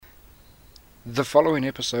The following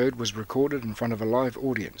episode was recorded in front of a live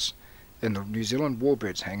audience in the New Zealand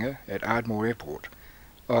Warbirds hangar at Ardmore Airport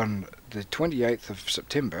on the 28th of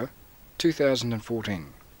September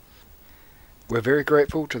 2014. We're very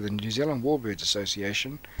grateful to the New Zealand Warbirds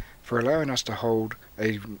Association for allowing us to hold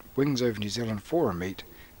a Wings Over New Zealand forum meet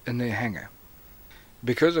in their hangar.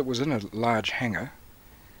 Because it was in a large hangar,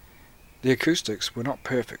 the acoustics were not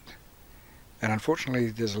perfect, and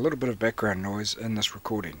unfortunately there's a little bit of background noise in this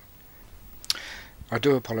recording. I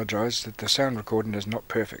do apologise that the sound recording is not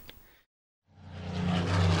perfect.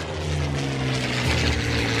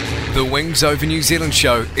 The Wings Over New Zealand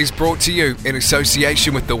show is brought to you in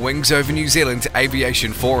association with the Wings Over New Zealand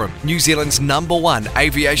Aviation Forum, New Zealand's #1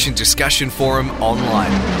 aviation discussion forum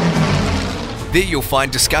online. There you'll find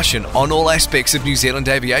discussion on all aspects of New Zealand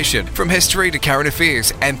aviation, from history to current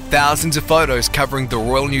affairs, and thousands of photos covering the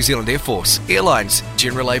Royal New Zealand Air Force, airlines,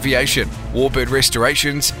 general aviation, warbird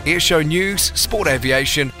restorations, airshow news, sport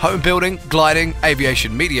aviation, home building, gliding,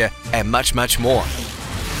 aviation media, and much, much more.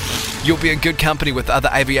 You'll be in good company with other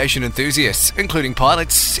aviation enthusiasts, including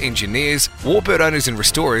pilots, engineers, warbird owners and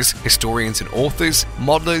restorers, historians and authors,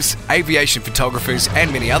 modelers, aviation photographers,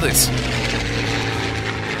 and many others.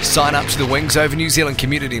 Sign up to the Wings Over New Zealand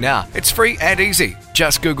community now. It's free and easy.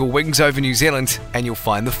 Just Google Wings Over New Zealand and you'll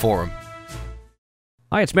find the forum.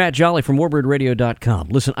 Hi, it's Matt Jolly from WarbirdsRadio.com.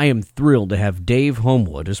 Listen, I am thrilled to have Dave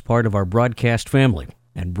Homewood as part of our broadcast family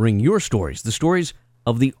and bring your stories, the stories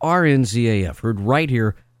of the RNZAF, heard right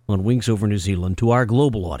here on Wings Over New Zealand, to our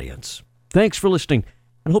global audience. Thanks for listening,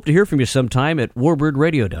 and hope to hear from you sometime at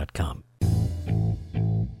WarbirdsRadio.com.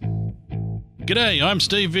 G'day, I'm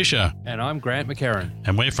Steve Vischer. And I'm Grant McCarran.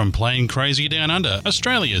 And we're from Plane Crazy Down Under,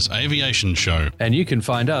 Australia's aviation show. And you can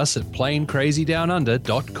find us at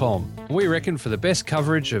planecrazydownunder.com. We reckon for the best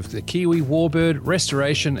coverage of the Kiwi warbird,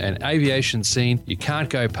 restoration and aviation scene, you can't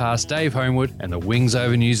go past Dave Homewood and the Wings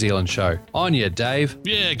Over New Zealand show. On you, Dave.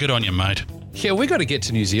 Yeah, good on you, mate. Yeah, we got to get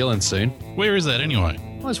to New Zealand soon. Where is that anyway?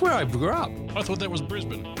 Well, it's where I grew up. I thought that was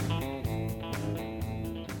Brisbane.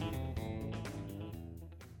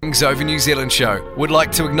 Wings Over New Zealand show would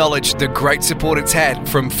like to acknowledge the great support it's had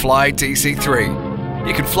from Fly DC3.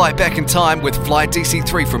 You can fly back in time with Fly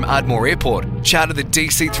DC3 from Ardmore Airport, charter the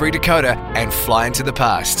DC3 Dakota, and fly into the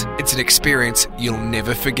past. It's an experience you'll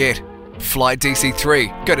never forget. Fly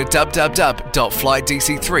DC3. Go to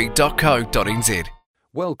www.flydc3.co.nz.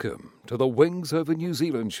 Welcome to the Wings Over New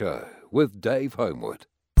Zealand show with Dave Homewood.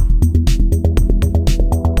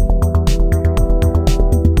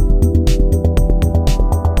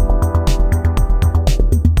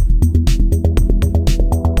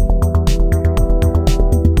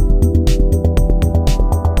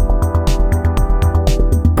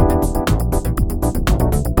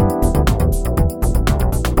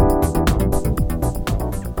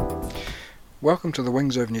 Welcome to the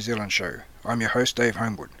Wings Over New Zealand show. I'm your host, Dave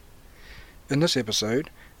Homewood. In this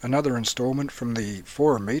episode, another instalment from the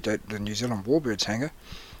forum meet at the New Zealand Warbirds hangar,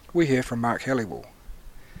 we hear from Mark Halliwell.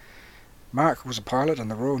 Mark was a pilot in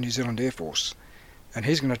the Royal New Zealand Air Force, and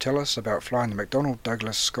he's going to tell us about flying the McDonnell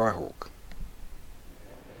Douglas Skyhawk.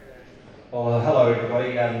 Well, hello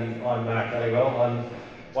everybody, I'm Mark Halliwell. I'm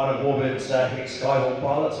one of Warbirds' ex-Skyhawk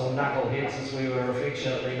pilots, or knuckleheads as we were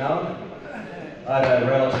affectionately known. I had a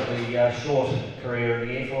relatively short career in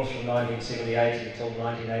the Air Force from 1978 until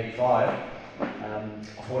 1985.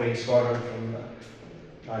 14 Squadron from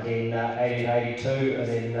 1982 and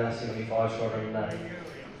then 75 Squadron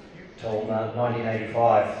until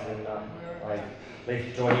 1985 when I left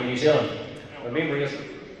to join New Zealand. My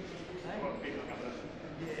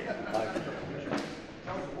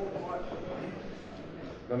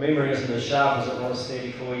memory isn't as sharp as it was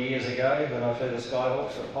 34 years ago when I flew the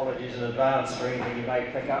Skyhawk, so apologies in advance for anything you may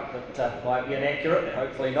pick up that might be inaccurate,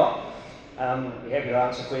 hopefully not. Be happy to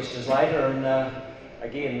answer questions later, and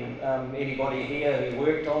again, anybody here who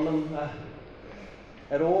worked on them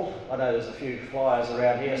at all? I know there's a few flyers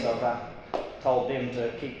around here, so I've told them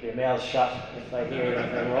to keep their mouths shut if they hear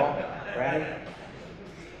anything wrong around here.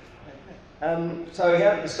 So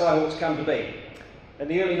how did the Skyhawks come to be? In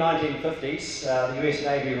the early 1950s, the US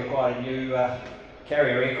Navy required a new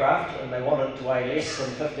carrier aircraft, and they wanted to weigh less than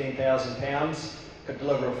 15,000 pounds, could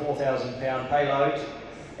deliver a 4,000 pound payload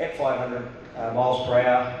at 500 miles per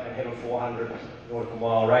hour and have a 400 nautical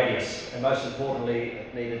mile radius. And most importantly,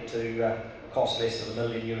 it needed to cost less than $1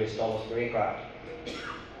 million per aircraft.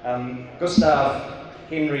 Gustav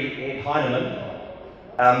Henry Ed Heinemann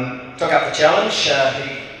took up the challenge. He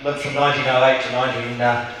lived from 1908 to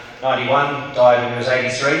 1991, died when he was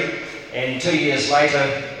 83, and 2 years later,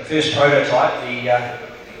 the first prototype,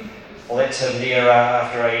 that's him there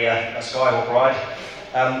after a Skyhawk ride,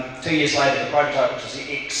 2 years later, the prototype, which was the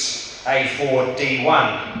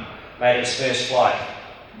A4D1, made its first flight.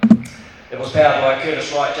 It was powered by a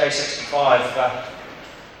Curtiss Wright J65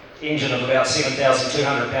 engine of about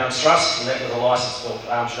 7,200 pounds thrust, and that was a licence-built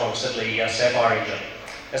Armstrong Siddeley Sapphire engine.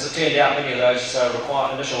 As it turned out, many of those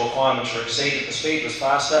initial requirements were exceeded. The speed was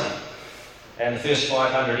faster, and the first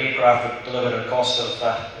 500 aircraft were delivered at a cost of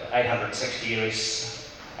 $860,000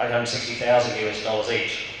 US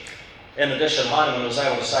each. In addition, Heinemann was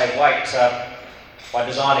able to save weight by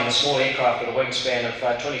designing a small aircraft with a wingspan of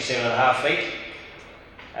 27.5 feet,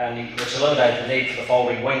 which eliminated the need for the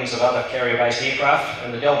folding wings of other carrier-based aircraft,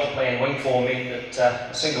 and the Delta Plan wing form meant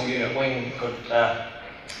that a single unit wing could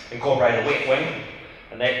incorporate a wet wing,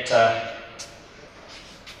 and that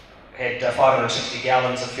had 560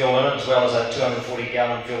 gallons of fuel in it, as well as a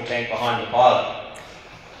 240-gallon fuel tank behind the pilot.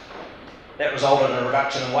 That resulted in a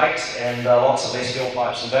reduction in weight and lots of less fuel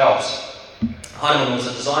pipes and valves. Heinemann was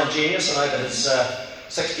a design genius, and over his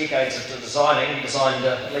 6 decades of designing, he designed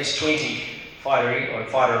at least 20 fighter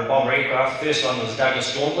and bomber aircraft. The first one was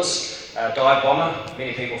Douglas Dauntless, dive bomber.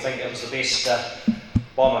 Many people think it was the best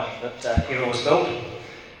bomber that ever was built.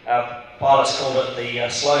 Pilots called it the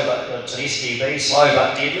slow but, it's an SDB, slow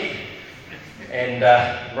but deadly. And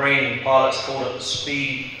Marine pilots called it the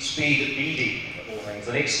speed BD, of all things.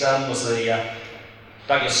 The next was the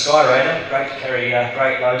Douglas Sky Raider, great to carry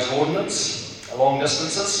great loads of ordnance, long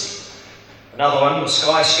distances. Another one was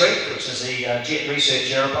Sky Streak, which is the jet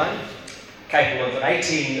research aeroplane, capable of an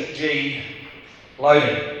 18G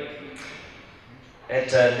loading.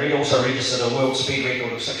 It also registered a world speed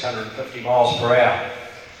record of 650 miles per hour.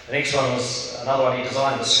 The next one was another one he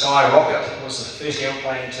designed, the Sky Rocket. It was the first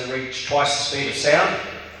aeroplane to reach twice the speed of sound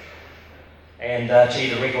and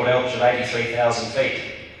achieved a record altitude of 83,000 feet.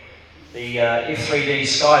 The F-3D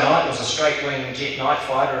Sky Knight was a straight wing jet night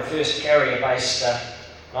fighter, a first carrier-based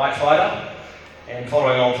night fighter. And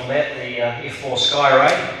following on from that, the F-4 Sky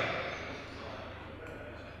Ray,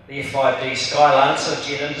 the F-5D Sky Lancer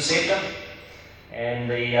jet interceptor, and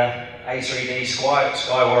the A3D Sky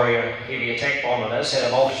Warrior heavy attack bomber. This had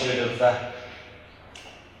a multitude of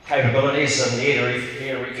capabilities, and the air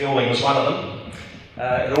refuelling was one of them.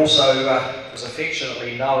 It also was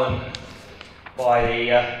affectionately known by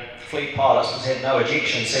the fleet pilots because it had no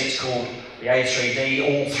ejection seats, called the A3D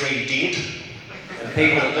All Three Dead, and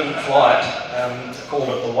people that didn't fly it called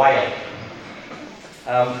it the Whale.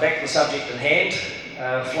 Back to the subject in hand.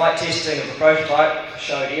 Flight testing of the prototype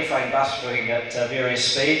showed airframe busting at various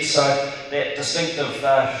speeds, so that distinctive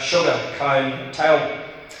sugar cone tail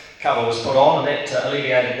cover was put on, and that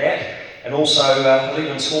alleviated that, and also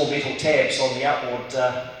 11 small metal tabs on the upward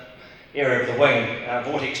area of the wing.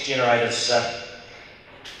 Vortex generators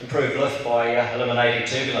improved lift by eliminating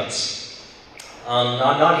turbulence. In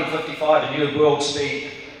 1955, a new world speed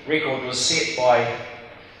record was set by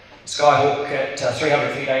Skyhawk at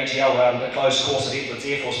 300 feet AGL around a closed course at Edwards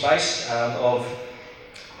Air Force Base of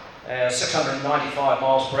 695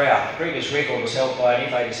 miles per hour. The previous record was held by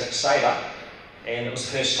an F-86 Sabre, and it was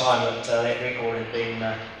the first time that that record had been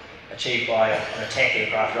achieved by an attack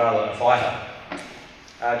aircraft rather than a fighter.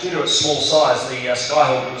 Due to its small size, the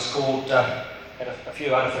Skyhawk was called, had a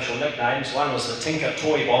few unofficial nicknames. One was the Tinker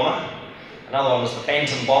Toy Bomber, another one was the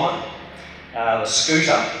Bantam Bomber, the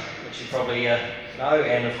Scooter, which you probably know,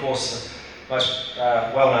 and of course the most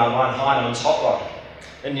well-known one, Heinemann's Hot Rod.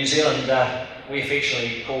 In New Zealand, we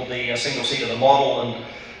affectionately called the single-seater the Model and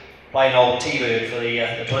plain old T-Bird for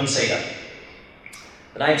the twin-seater.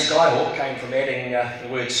 The name Skyhawk came from adding the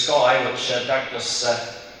word sky, which Douglas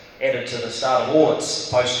added to the start of all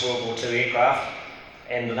its post-World War II aircraft,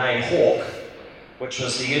 and the name Hawk, which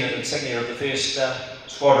was the unit insignia of the first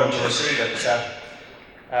squadron to receive it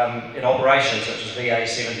in operations, which was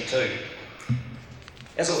VA-72.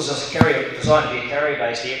 As it was designed to be a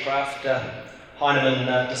carrier-based aircraft,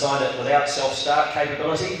 Heinemann designed it without self-start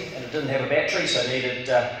capability, and it didn't have a battery, so it needed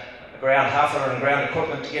a ground huffer and ground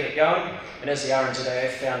equipment to get it going. And as the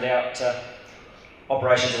RNZAF found out,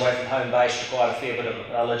 operations away from home base required a fair bit of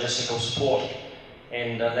logistical support,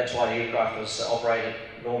 and that's why the aircraft was operated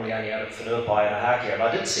normally only out of Whenuapai and Ohakea. And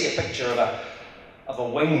I did see a picture of a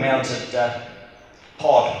wing-mounted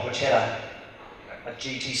pod which had a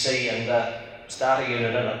GTC and starter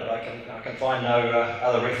unit in it, but I can find no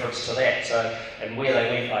other reference to that. So, and where they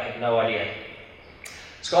went, I have no idea.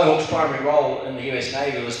 Skyhawk's primary role in the US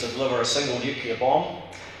Navy was to deliver a single nuclear bomb,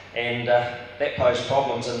 and that posed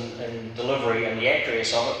problems in delivery and the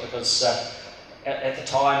accuracy of it, because at the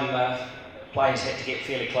time planes had to get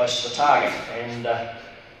fairly close to the target, and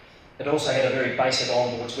it also had a very basic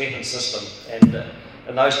onboard weapon system. And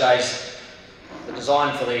in those days, the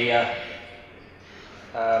design for the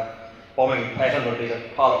bombing pattern would be the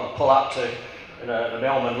pilot would pull up to in a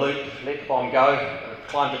Melman loop, let the bomb go,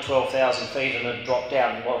 climb to 12,000 feet and then drop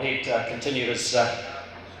down. Well, he'd continue his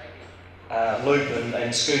loop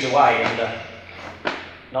and scoot away, and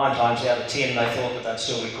 9 times out of 10 they thought that they'd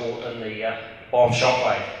still be caught in the bomb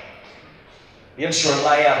shockwave. The instrument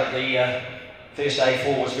layout of the first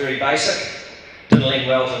A4 was very basic. Didn't lend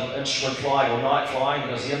well to instrument flying or night flying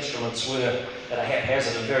because the instruments were at a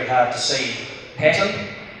haphazard and very hard to see pattern.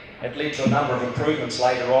 It led to a number of improvements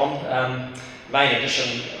later on. Main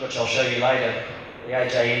addition, which I'll show you later, the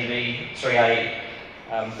AJNB 3A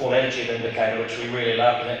full attitude indicator, which we really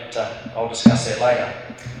love, and I'll discuss that later.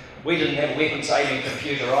 We didn't have a weapons aiming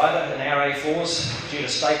computer either in our A4s. Due to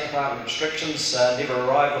State Department restrictions, never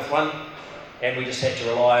arrived with one, and we just had to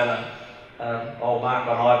rely on an old Mark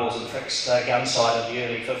on eyeballs and fixed gun sight of the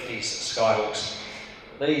early 50s Skyhawks.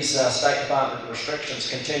 These State Department restrictions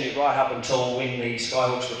continued right up until when the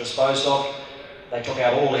Skyhawks were disposed of. They took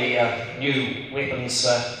out all the new weapons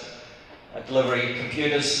delivery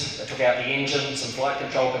computers, they took out the engines and flight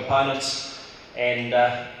control components, and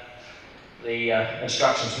the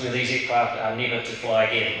instructions were these aircraft are never to fly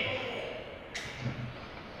again.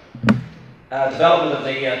 Development of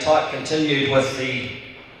the type continued with the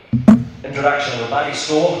introduction of a buddy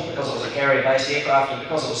store. Because it was a carrier-based aircraft and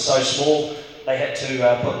because it was so small, they had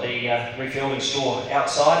to put the refueling store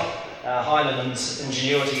outside. Heineman's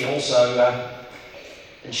ingenuity also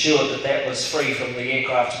ensured that that was free from the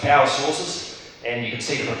aircraft's power sources, and you can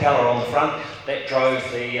see the propeller on the front. That drove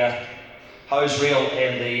the hose reel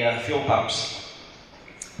and the fuel pumps.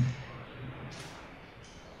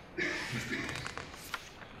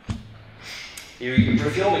 The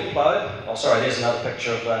refueling probe, there's another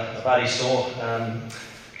picture of the buddy store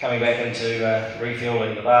coming back into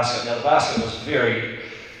refueling the basket. Now the basket was very,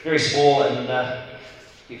 very small, and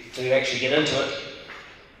to actually get into it,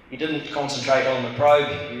 you didn't concentrate on the probe,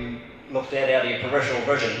 you looked out of your peripheral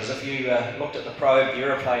vision, because if you looked at the probe, the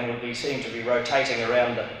aeroplane would seem to be rotating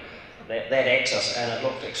around that axis, and it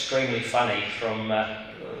looked extremely funny from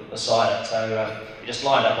the side. So you just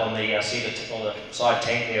lined up on the side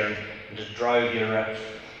tank there and just drove your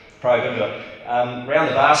probe into it. Around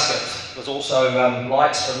the basket was also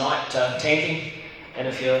lights for night tanking, and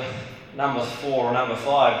if you're number 4 or number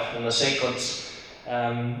 5 in the sequence,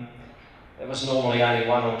 there was normally only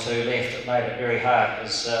 1 or 2 left. It made it very hard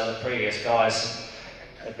because the previous guys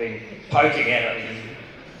had been poking at it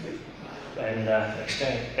and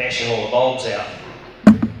bashing all the bulbs out.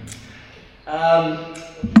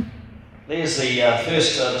 There's the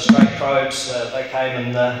first of the straight probes. They came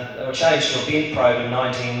and they were changed to a bent probe in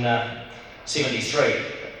 1973.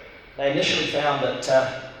 They initially found that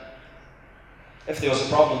if there was a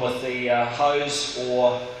problem with the hose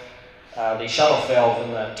or the shut-off valve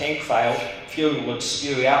in the tank failed, fuel would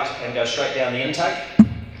spew out and go straight down the intake.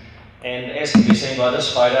 And as can be seen by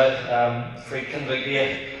this photo, Fred Kinvig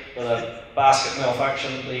there with a basket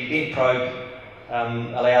malfunction, the bent probe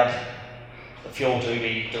allowed the fuel to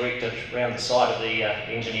be directed around the side of the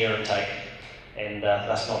engineer intake, and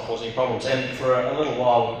thus not cause any problems. And for a little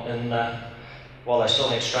while, while they still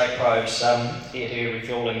had straight probes, air-to-air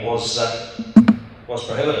refuelling was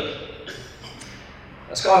prohibited.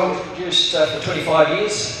 The Skyhawk was produced for 25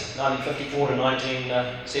 years, 1954 to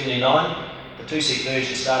 1979. The two-seat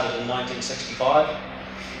version started in 1965.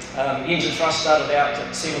 The engine thrust started out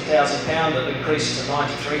at 7,000 pound, it increased to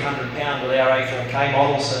 9,300 pound with our A4K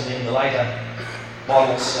models, and in the later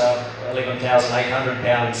models, 11,800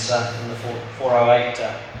 pounds in the 408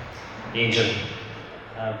 engine.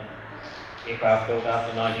 Aircraft built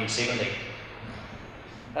after 1970.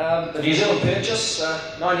 The New Zealand purchase,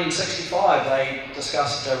 1965, they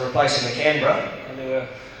discussed replacing the Canberra, and there were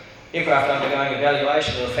aircraft undergoing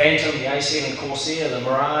evaluation. The Phantom, the A7 Corsair, the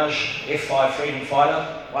Mirage, F5 Freedom Fighter,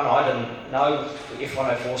 one I didn't know, the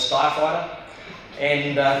F104 Starfighter,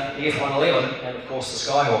 and the F111, and of course the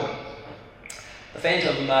Skyhawk. The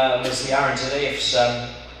Phantom was the RNZAF's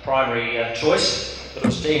primary choice, but it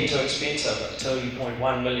was deemed too expensive at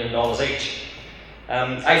 $2.1 million each.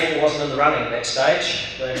 A4 wasn't in the running at that stage,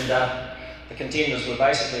 and the contenders were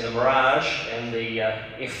basically the Mirage and the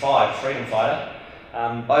F5 Freedom Fighter.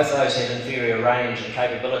 Both of those had inferior range and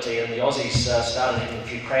capability, and the Aussies started having a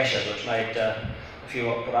few crashes, which made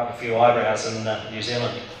put up a few eyebrows in New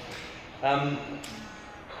Zealand.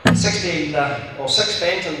 6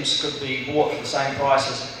 Phantoms could be bought for the same price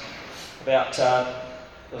as about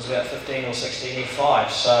 15 or 16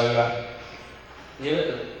 F5s. So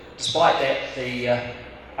despite that, the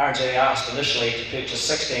RNZ asked initially to purchase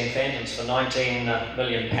 16 Phantoms for £19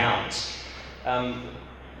 million.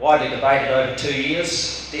 widely debated over 2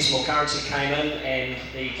 years. Decimal currency came in and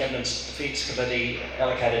the Cabinet's Defence Committee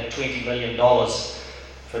allocated $20 million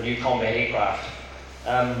for new combat aircraft.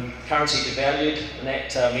 Currency devalued, and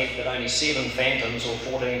that meant that only 7 Phantoms or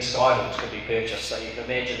 14 Skyhawks could be purchased. So you can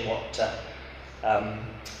imagine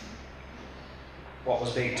what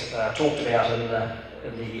was being talked about in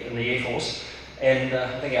the Air Force. And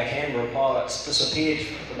I think our Canberra pilots disappeared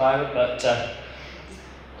at the moment, but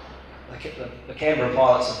the Canberra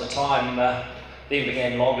pilots at the time then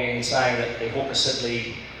began lobbying and saying that the Hawker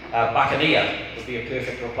Siddeley Buccaneer would be a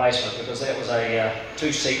perfect replacement, because that was a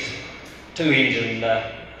 2-seat, 2-engine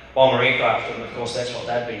bomber aircraft, and of course that's what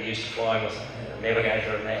they'd been used to flying with, a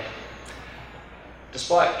navigator and that.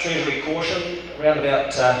 Despite Treasury caution, around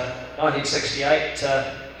about 1968,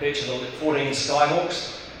 purchased 14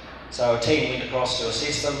 Skyhawks. So a team went across to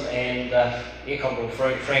assess them, and Air Commodore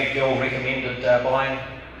Frank Gill recommended buying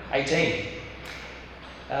 18.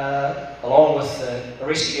 Along with the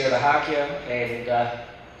rescue gear at Ahakia and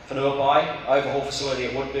Whenuapai, overhaul facility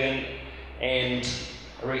at Woodburn, and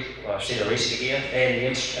a rescue gear, and the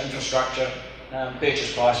infrastructure,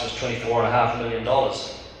 purchase price was $24.5 million.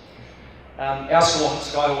 Our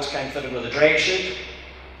Skyhawks came fitted with a drag chute,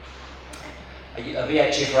 a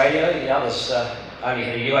VHF radio, the others only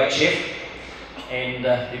had a UHF, and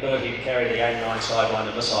the ability to carry the AIM-9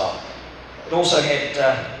 Sidewinder missile. It also had,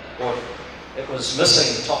 it was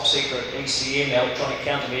missing the top secret ECM, electronic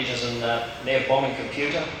countermeasures and nav bombing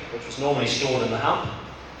computer, which was normally stored in the hump,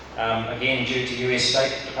 again due to US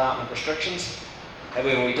State Department restrictions.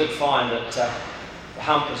 However, we did find that the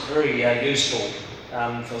hump was very useful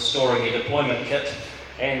for storing your deployment kit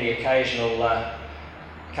and the occasional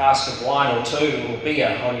cask of wine or 2 or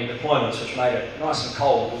beer on your deployments, which made it nice and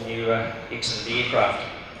cold when you exited the aircraft.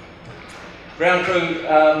 Ground crew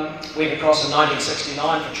went across in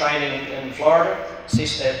 1969 for training in Florida,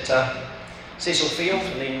 assessed at Cecil Field,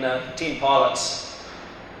 and then 10 pilots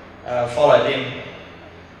followed them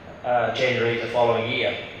January the following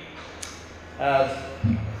year.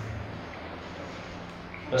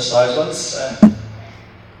 Missed those ones.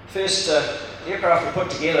 First, aircraft were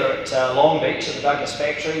put together at Long Beach at the Douglas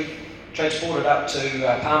factory, transported up to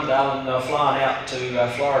Palmdale and flown out to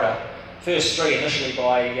Florida. First 3 initially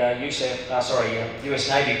by US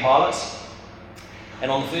Navy pilots.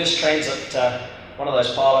 And on the first transit, one of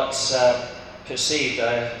those pilots perceived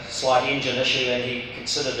a slight engine issue and he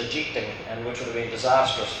considered ejecting, and which would have been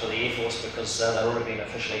disastrous for the Air Force because they'd already been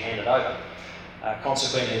officially handed over.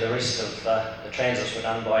 Consequently, the rest of the transits were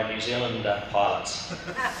done by New Zealand pilots.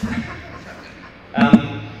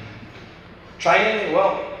 Training,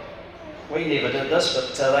 well, we never did this,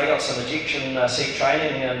 but they got some ejection seat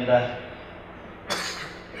training and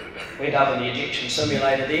went up in the ejection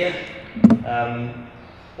simulator there.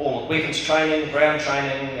 All weapons training, ground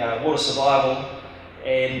training, water survival,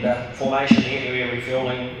 and formation, air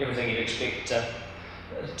refueling, everything you'd expect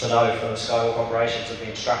to know from the Skyhawk operations and the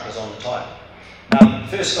instructors on the type.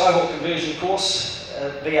 First Skyhawk conversion course,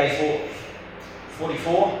 VA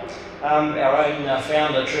 44. Our own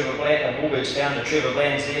founder, Trevor Bland, Warbirds founder Trevor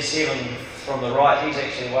Bland's there, 7 from the right. He's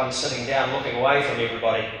actually the one sitting down looking away from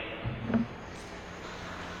everybody.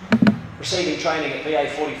 Receiving training at VA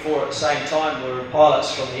 44 at the same time were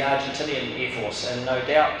pilots from the Argentinian Air Force, and no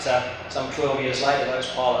doubt some 12 years later those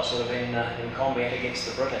pilots would have been in combat against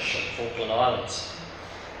the British at the Falkland Islands.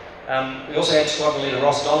 We also had squadron leader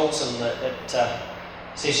Ross Donaldson at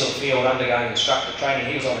Cecil Field undergoing instructor training.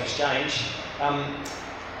 He was on exchange.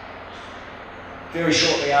 Very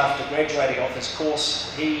shortly after graduating off his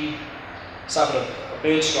course, he suffered a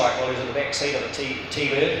bird strike while he was in the back seat of a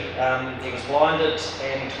T-bird. He was blinded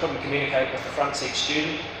and couldn't communicate with the front seat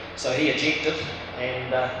student, so he ejected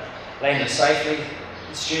and landed safely.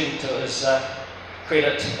 The student, to his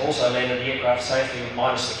credit, also landed the aircraft safely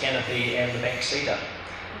minus the canopy and the back seater.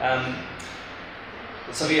 The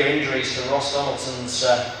severe injuries to Ross Donaldson's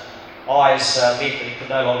eyes meant that he could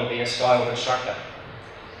no longer be a Skyhawk instructor.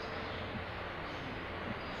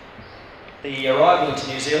 The arrival into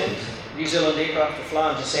New Zealand aircraft were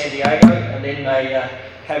flown to San Diego, and then they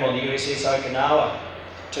came on the USS Okinawa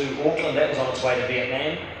to Auckland. That was on its way to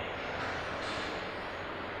Vietnam.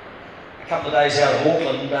 A couple of days out of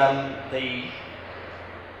Auckland, the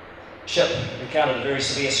ship encountered a very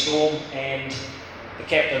severe storm, and the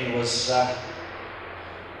captain was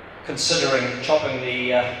considering chopping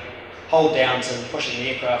the hold downs and pushing the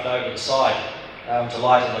aircraft over the side to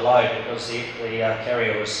lighten the load because the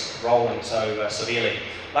carrier was rolling so severely.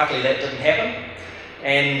 Luckily that didn't happen,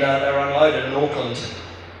 and they were unloaded in Auckland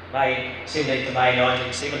 17th of May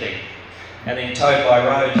 1970, and then towed by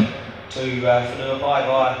road to Whenuapai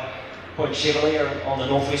via Point Chevalier on the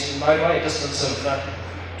northwestern motorway, a distance of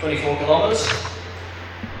 24 kilometres.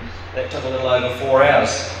 That took a little over 4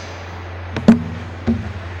 hours.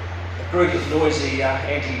 A group of noisy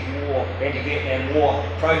anti-Vietnam War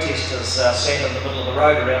protesters sat in the middle of the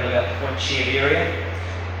road around about the Point Chev area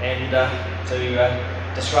and to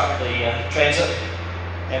disrupt the transit.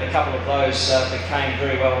 And a couple of those became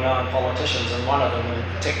very well-known politicians, and one of them in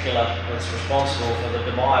particular was responsible for the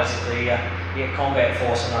demise of the Air Combat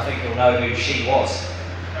Force, and I think you'll know who she was.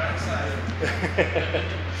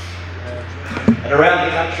 And around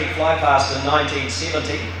the country fly past in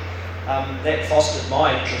 1970, that fostered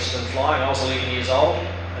my interest in flying. I was 11 years old,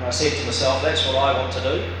 and I said to myself, that's what I want to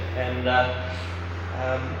do, and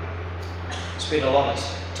spent a lot of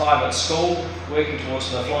time at school working towards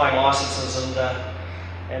my flying licences,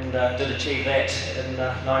 and did achieve that in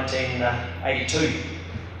 1982.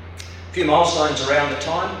 A few milestones around the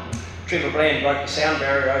time. Trevor Bland broke the sound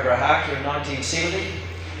barrier over a Harker in 1970,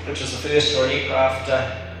 which was the first for an aircraft,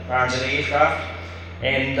 RNZAF aircraft,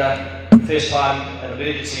 and first time an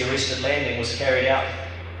emergency arrested landing was carried out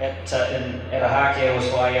at a Harker was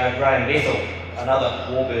by Graham Bethel, another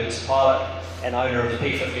Warbirds pilot and owner of the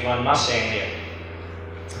P-51 Mustang there.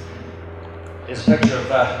 There's a picture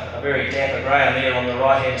of a very dapper Graham there on the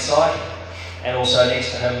right-hand side, and also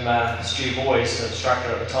next to him Stu Boys, the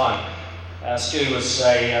instructor at the time. Stu was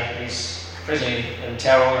he's presently in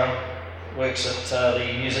Tauranga, works at the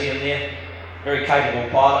museum there, very capable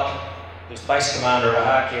pilot. He was base commander of a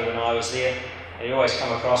Harker when I was there, and he always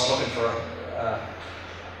come across looking for a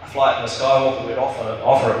flight in the Skyhawk. We'd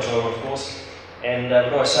offer it to him, of course, and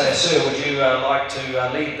we'd always say, "Sir, would you like to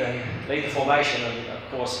lead the formation?" And of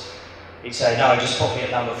course, he'd say, "No, just put me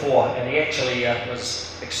at number 4." And he actually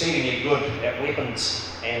was exceedingly good at weapons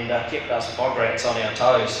and kept us bog rats on our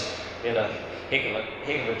toes. He had a heck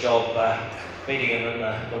of a job beating him in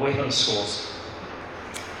the weapons scores.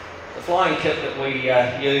 The flying kit that we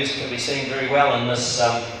used can be seen very well in this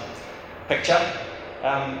picture.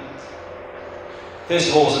 First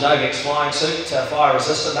of all was a Novex flying suit, fire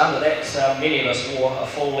resistant. Under that, many of us wore a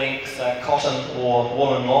full-length cotton or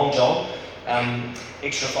woolen long john.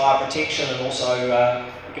 Extra fire protection, and also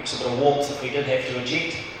gives a bit of warmth if we did have to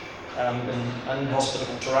eject in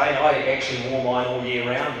inhospitable terrain. I actually wore mine all year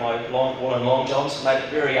round, my woolen long johns. Made it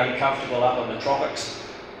very uncomfortable up in the tropics.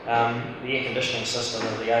 The air conditioning system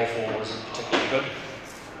of the A4 wasn't particularly good.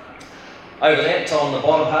 Over that, on the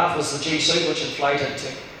bottom half, was the G-suit, which inflated to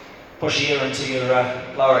push air into your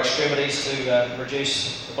lower extremities to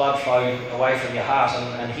reduce the blood flow away from your heart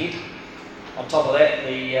and head. On top of that,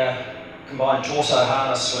 the combined torso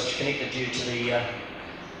harness which connected you to the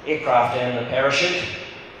aircraft and the parachute,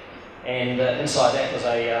 and inside that was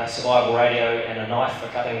a survival radio and a knife for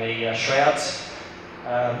cutting the shrouds.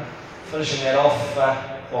 Finishing that off,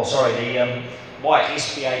 the white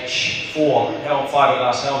SPH-4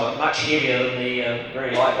 fiberglass helmet, much heavier than the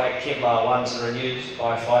very lightweight Kevlar ones that are used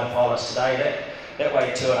by fighter pilots today. That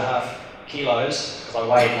weighed 2.5 kilos, because I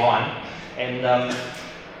weighed mine, and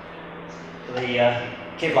the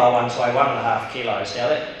Kevlar ones weigh 1.5 kilos. Now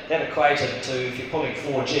that equated to, if you're pulling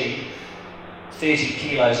 4G, 30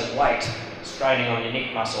 kilos of weight straining on your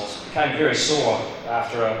neck muscles. Became very sore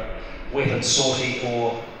after a weapons sortie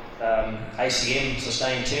or ACM,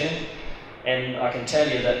 sustained turning. And I can tell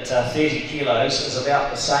you that 30 kilos is about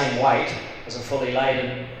the same weight as a fully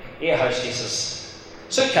laden air hostess's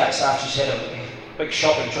suitcase after she's had a big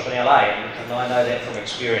shopping trip in LA, and I know that from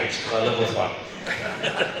experience because I live with one.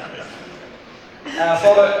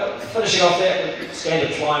 Finishing off that with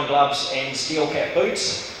standard flying gloves and steel cap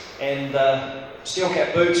boots, and steel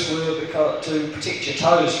cap boots were to protect your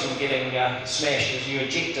toes from getting smashed as you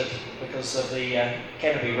ejected, because of the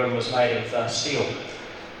canopy rim was made of steel.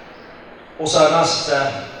 Also, I must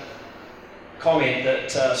comment that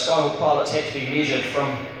Skyhawk pilots had to be measured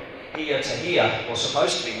from here to here, or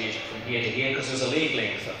supposed to be measured from here to here, because there's a leg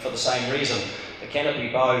length for the same reason. The canopy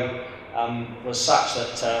bow was such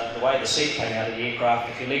that the way the seat came out of the aircraft,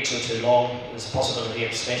 if your legs were too long, there's a possibility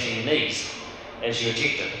of smashing your knees as you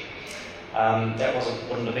ejected. That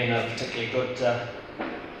wouldn't have been a particularly good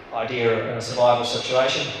idea in a survival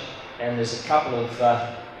situation. And there's a couple of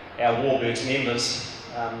our Warbirds members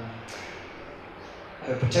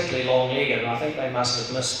who are particularly long-legged, and I think they must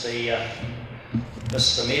have missed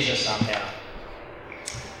the measure somehow.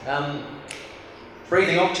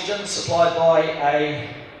 Breathing oxygen supplied by a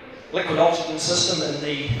liquid oxygen system in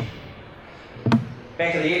the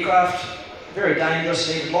back of the aircraft. Very dangerous,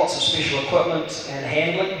 needed lots of special equipment and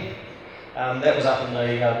handling. That was up in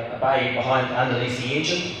the bay underneath the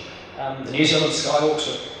engine. The New Zealand Skyhawks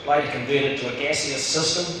were later converted to a gaseous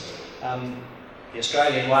system. The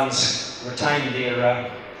Australian ones retained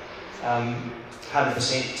their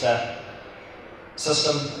 100%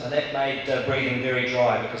 system, and that made breathing very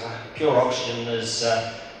dry because pure oxygen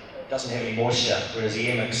doesn't have any moisture, whereas the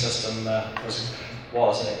MX system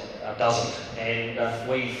doesn't. And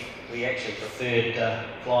we actually preferred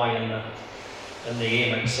flying in the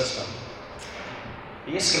MX system.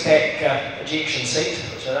 The Escapac ejection seat,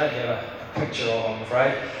 which I don't have a picture of, I'm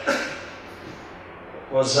afraid,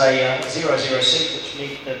 was a 0-0 seat, which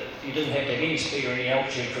meant that you didn't have to have any speed or any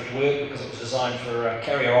altitude for it to work because it was designed for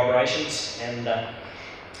carrier operations, and it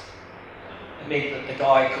meant that the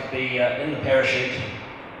guy could be in the parachute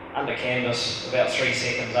under canvas about 3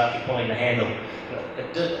 seconds after pulling the handle.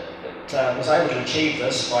 It was able to achieve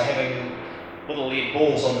this by having little lead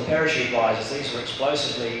balls on the parachute visors. These were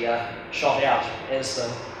explosively shot out as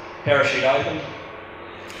the parachute opened,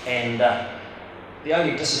 and the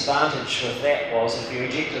only disadvantage with that was if you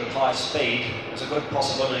ejected at high speed, there's a good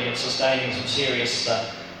possibility of sustaining some serious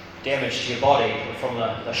damage to your body from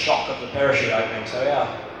the shock of the parachute opening. So our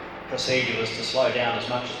procedure was to slow down as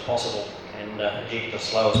much as possible and eject as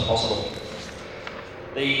slow as possible.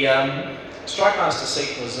 The Strike Master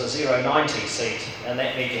seat was a 0-90 seat, and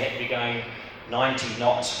that meant you had to be going 90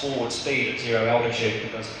 knots forward speed at 0 altitude,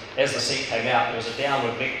 because as the seat came out there was a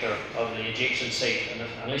downward vector of the ejection seat, and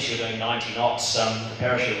unless you were doing 90 knots the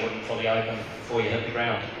parachute wouldn't fully open before you hit the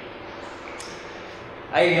ground.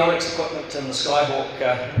 Avionics equipment in the Skyhawk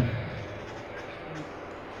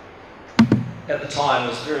at the time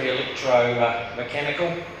was very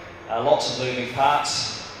electro-mechanical, lots of moving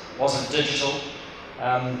parts, wasn't digital,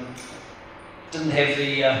 didn't have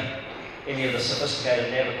any of the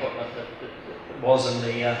sophisticated nav equipment that was in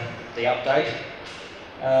the update.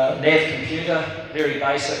 Nav computer, very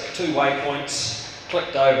basic, 2 waypoints,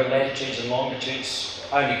 clicked over latitudes and longitudes,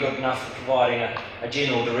 only good enough for providing a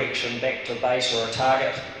general direction back to base or a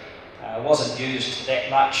target. Wasn't used that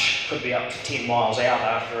much, could be up to 10 miles out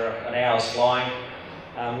after an hour's flying.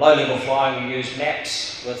 Low-level flying, we used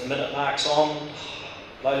maps with minute marks on.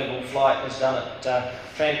 Low-level flight was done at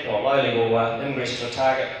low-level ingress to a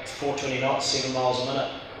target, 420 knots, 7 miles a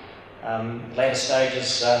minute. Later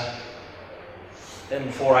stages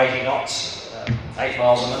in 480 knots, 8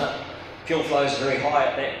 miles a minute. Fuel flows very high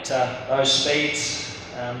at those speeds,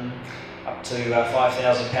 up to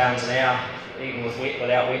 5,000 pounds an hour, even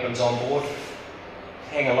without weapons on board.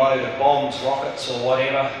 Hang a load of bombs, rockets or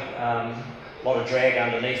whatever, a lot of drag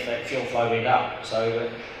underneath, that fuel flow went up. So the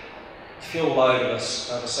fuel load of a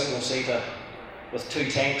single-seater with 2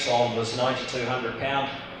 tanks on was 9,200 pound.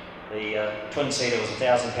 The twin-seater was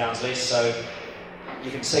 1,000 pounds less, so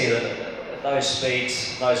you can see that at those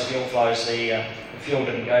speeds, those fuel flows, the fuel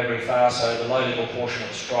didn't go very far, so the low-level portion of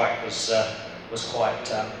the strike was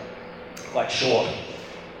quite short.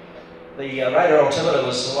 The radar altimeter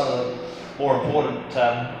was one of the more important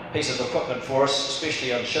pieces of equipment for us,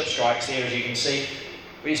 especially on ship strikes there, as you can see.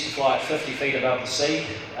 We used to fly at 50 feet above the sea,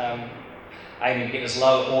 aiming to get as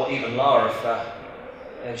low or even lower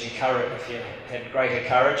if you had greater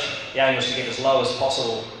courage. The aim was to get as low as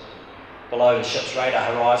possible below the ship's radar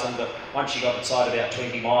horizon, but once you got inside about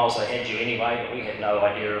 20 miles they had you anyway, but we had no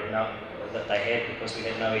idea that they had because we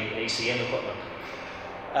had no ECM equipment.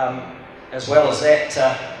 As well as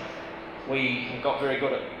that, we got very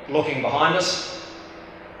good at looking behind us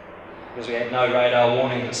because we had no radar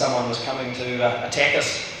warning that someone was coming to attack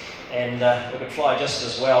us, and we could fly just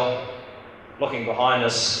as well looking behind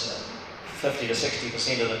us 50 to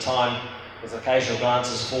 60% of the time, with occasional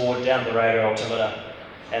glances forward down the radar altimeter,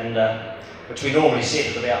 and which we normally set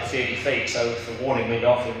at about 30 feet, so if the warning went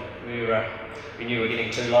off we knew we were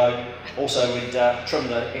getting too low. Also we'd trim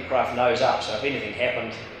the aircraft nose up, so if anything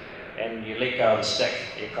happened and you let go of the stick,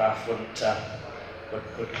 the aircraft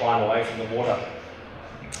would climb away from the water.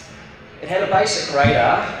 It had a basic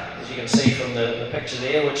radar, as you can see from the picture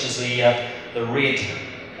there, which is the red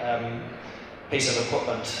piece of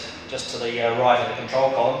equipment just to the right of the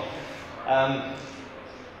control column.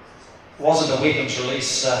 Wasn't a weapons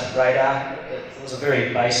release radar. It was a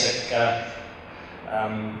very basic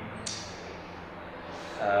ground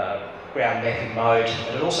mapping mode,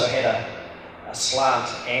 but it also had a slant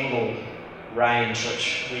angle range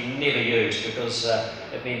which we never used because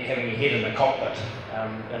it meant having your head in the cockpit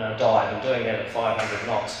in a dive, and doing that at 500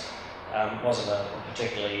 knots wasn't a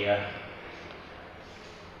particularly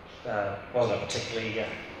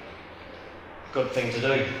good thing to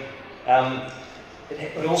do.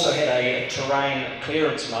 It also had a terrain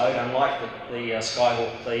clearance mode, unlike the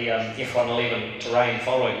Skyhawk, the F-111 terrain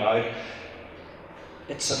following mode.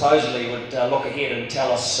 It supposedly would look ahead and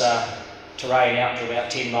tell us terrain out to about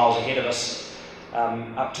 10 miles ahead of us,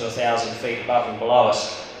 up to 1,000 feet above and below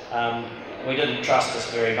us. We didn't trust this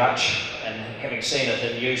very much, and having seen it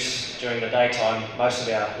in use during the daytime, most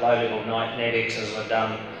of our low-level night NADXs were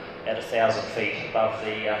done at 1,000 feet above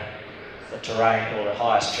the terrain, or the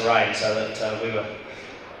highest terrain, so that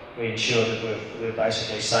we ensured that we were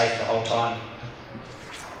basically safe the whole time.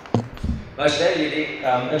 Most valued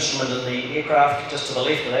instrument in the aircraft, just to the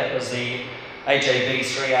left of that, was the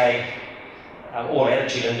AJB-3A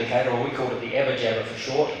all-attitude indicator, or we called it the ABBA-JABBA for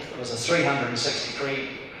short. It was a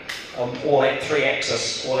 360-degree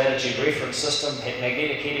three-axis all-attitude reference system, had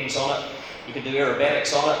magnetic headings on it. You could do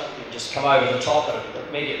aerobatics on it. You could just come over the top, it would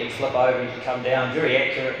immediately flip over, you could come down. Very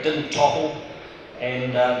accurate, didn't topple,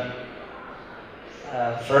 and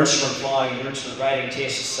for instrument flying, your instrument rating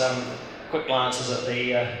tests, quick glances at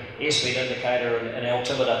the airspeed indicator and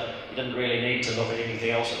altimeter, you didn't really need to look at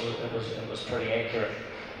anything else. It was pretty accurate.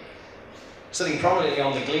 Sitting prominently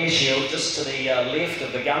on the glare shield, just to the left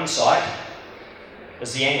of the gun sight,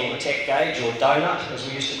 is the angle of attack gauge, or donut, as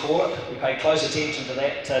we used to call it. We paid close attention to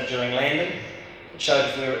that during landing. It showed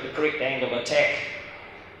if we were at the correct angle of attack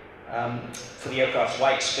for the aircraft's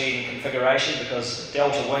weight, speed and configuration, because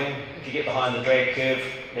delta wing, if you get behind the drag curve,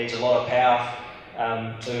 needs a lot of power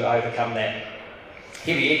to overcome that.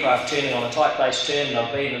 Heavy aircraft turning on a tight base turn, and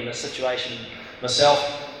I've been in this situation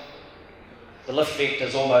myself. The lift vector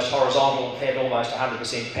is almost horizontal, had almost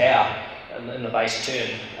 100% power in the base turn,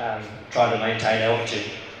 trying to maintain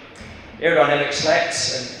altitude. Aerodynamic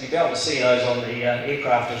slats, and you'll be able to see those on the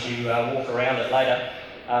aircraft as you walk around it later,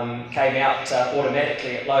 came out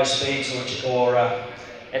automatically at low speeds or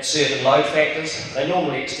at certain load factors. They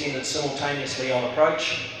normally extended simultaneously on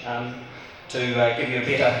approach to give you a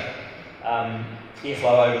better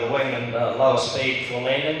airflow over the wing and lower speed for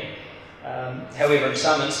landing. However, in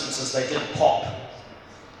some instances they did pop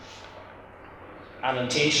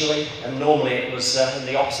unintentionally, and normally it was in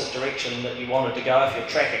the opposite direction that you wanted to go. If you're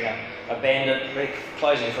tracking a bandit,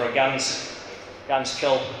 closing for a guns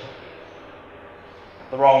kill,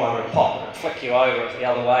 the wrong one would pop, it would flick you over the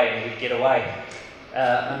other way and you'd get away.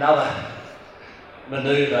 Another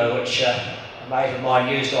manoeuvre which a mate of mine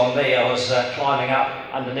used on me, I was climbing up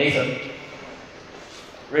underneath him,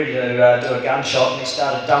 ready to do a gunshot, and he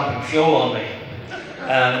started dumping fuel on me.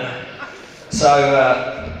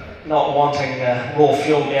 Not wanting more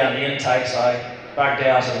fuel down the intakes, I bugged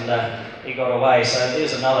out and he got away. So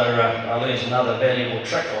there's another, I learned another valuable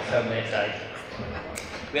trick off him that day.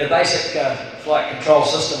 We had a basic flight control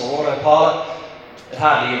system, or autopilot. It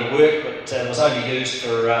hardly ever worked, but it was only used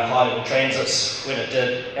for high-level transits. When it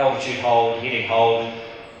did, altitude hold, heading hold,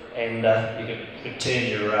 and you could turn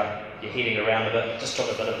your heading around a bit. It just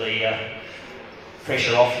took a bit of the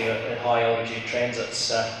pressure off you at high-altitude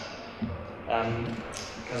transits.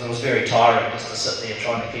 Because it was very tiring just to sit there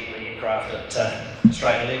trying to keep the aircraft at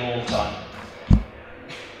straight level all the time.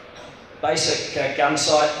 Basic gun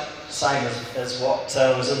sight, same as what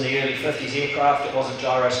was in the early 50s aircraft. It wasn't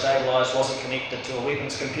gyro stabilised, wasn't connected to a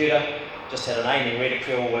weapons computer, just had an aiming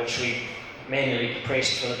reticule which we manually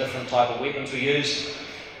depressed for the different type of weapons we used.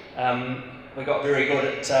 We got very good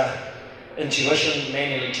at intuition,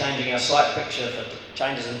 manually changing our sight picture for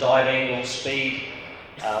changes in dive angle, speed,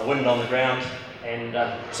 wind on the ground. And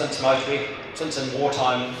since in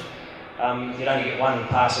wartime you'd only get one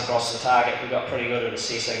pass across the target, we got pretty good at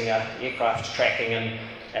assessing aircraft tracking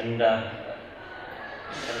and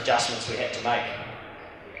adjustments we had to make.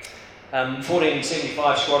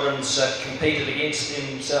 1475 squadrons competed against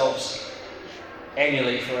themselves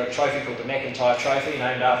annually for a trophy called the McIntyre Trophy,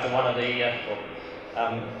 named after one of the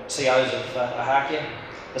COs of Ahakia.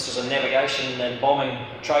 This was a navigation and bombing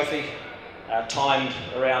trophy. Timed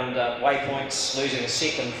around waypoints,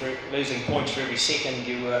 losing points for every second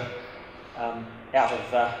you were out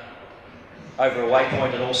of over a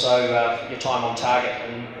waypoint, and also your time on target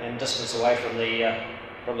and distance away from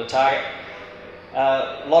the target.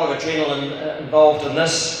 A lot of adrenaline involved in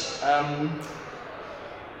this.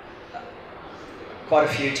 Quite a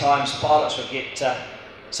few times pilots would get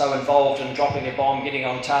so involved in dropping their bomb, getting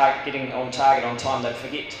on target on time, they'd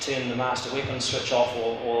forget to turn the master weapons switch off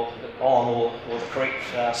or on, or the correct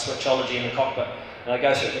switchology in the cockpit. And they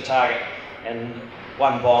go through the target, and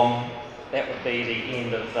one bomb, that would be the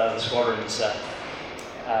end of the squadron's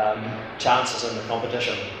chances in the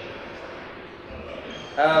competition.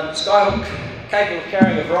 Skyhawk, capable of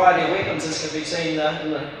carrying a variety of weapons, as can be seen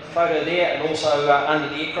in the photo there, and also under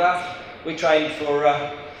the aircraft. We trained for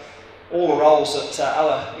all the roles that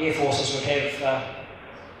other air forces would have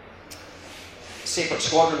separate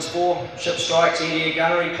squadrons for: ship strikes, air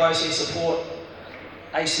gunnery, close air support,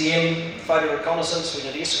 ACM, photo reconnaissance. We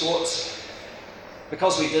did escorts.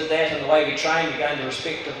 because we did that and the way we trained, we gained the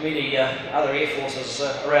respect of many other air forces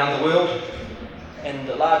around the world. And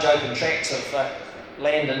the large open tracts of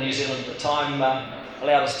land in New Zealand at the time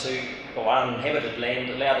allowed us to, or uninhabited land,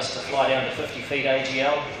 allowed us to fly down to 50 feet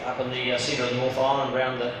AGL up in the centre of the North Island,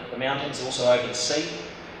 around the mountains, also over the sea.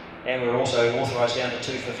 And we were also authorised down to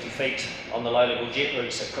 250 feet on the low-level jet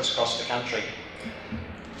routes that crisscrossed the country.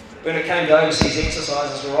 When it came to overseas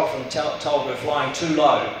exercises, we were often told we were flying too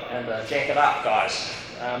low and jack it up, guys.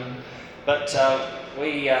 But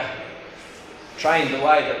we trained the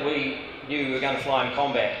way that we knew we were going to fly in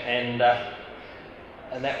combat, and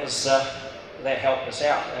that was that helped us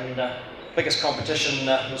out. And biggest competition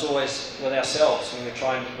was always with ourselves when we were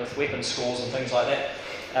trying with weapon scores and things like that.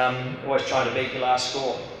 Always trying to beat the last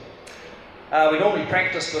score. We normally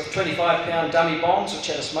practiced with 25-pound dummy bombs which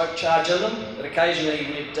had a smoke charge in them, but occasionally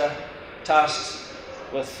we'd tasked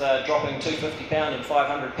with dropping 250-pound and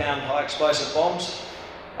 500-pound high explosive bombs.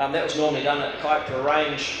 That was normally done at Kaipara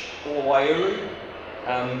Range or Waiouru.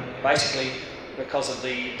 Basically, because of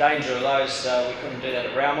the danger of those, we couldn't do that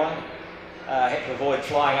at Raumai. Had to avoid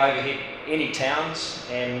flying overhead any towns,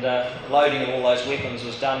 and loading of all those weapons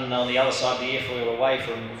was done on the other side of the airfield away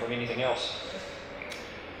from anything else.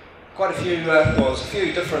 Quite a few, well, there's a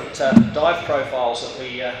few different dive profiles that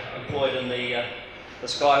we employed in the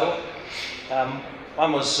Skyhawk.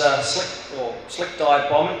 One was slick dive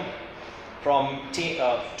bombing from 20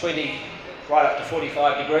 right up to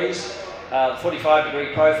 45 degrees. The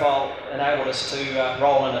 45-degree profile enabled us to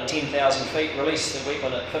roll in at 10,000 feet, release the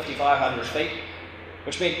weapon at 5,500 feet,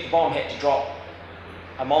 which meant the bomb had to drop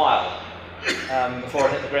a mile before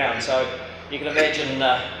it hit the ground. So you can imagine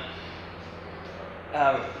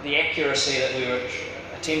the accuracy that we were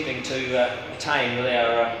attempting to attain with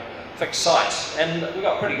our fixed sights, and we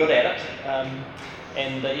got pretty good at it.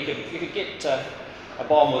 And you could get a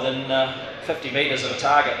bomb within 50 metres of a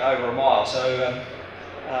target over a mile. So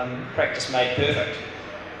practice made perfect.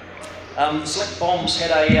 Slick bombs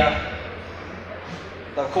had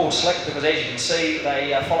they were called slick because, as you can see,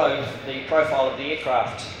 they followed the profile of the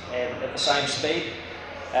aircraft at the same speed.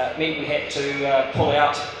 It meant we had to pull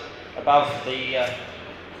out above the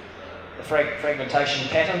fragmentation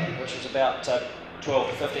pattern, which was about 12 to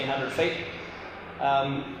 1,500 feet.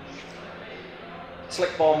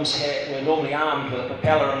 Slick bombs were normally armed with a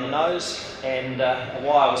propeller in the nose, and a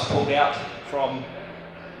wire was pulled out from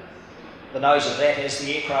the nose of that as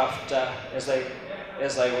the aircraft, as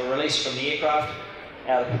they were released from the aircraft.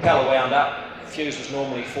 The propeller wound up. The fuse was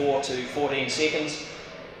normally 4 to 14 seconds.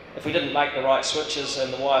 If we didn't make the right switches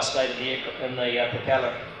and the wire stayed in the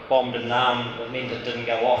propeller, bomb didn't arm, it meant it didn't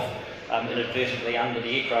go off inadvertently under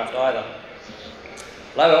the aircraft either.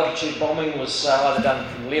 Low altitude bombing was either done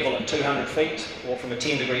from level at 200 feet or from a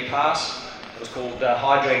 10-degree pass. It was called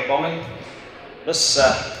high drag bombing. This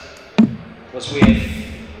was where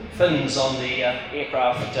fins on the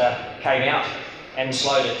aircraft came out and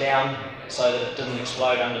slowed it down so that it didn't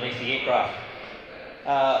explode underneath the aircraft.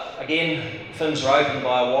 Again, fins were opened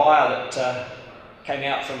by a wire that came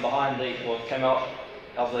out from behind came out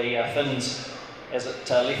of the fins as it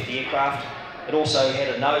left the aircraft. It also had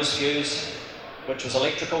a nose fuse, which was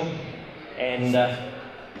electrical, and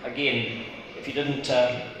again, if you didn't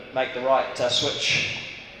make the right switch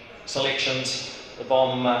selections, the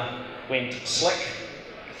bomb went slick,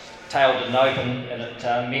 tail didn't open, and it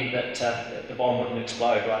meant that the bomb wouldn't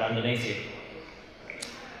explode right underneath you.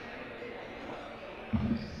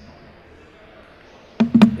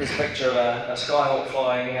 Here's a picture of a Skyhawk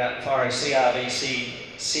firing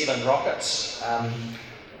CRVC-7 rockets.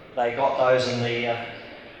 They got those in the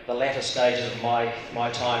latter stages of my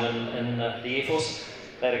time in the Air Force.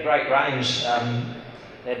 They had a great range.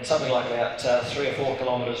 They had something like about 3 or 4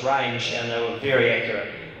 kilometres range, and they were very accurate.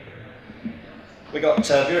 We got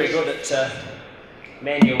very good at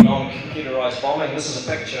manual, non-computerised bombing. This is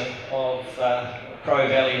a picture of Crow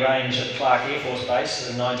Valley Range at Clark Air Force Base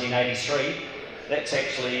in 1983. That's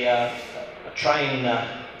actually a train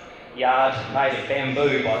yard made of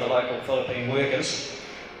bamboo by the local Philippine workers.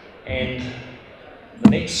 And the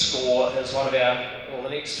next score is the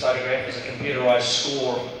next photograph is a computerised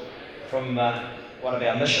score from one of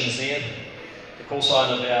our missions there. The call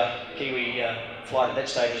sign of our Kiwi flight at that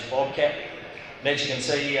stage was Bobcat. And as you can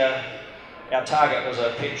see, our target was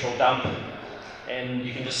a petrol dump, and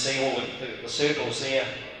you can just see all the circles there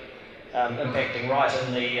impacting right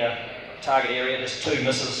in the target area. There's 2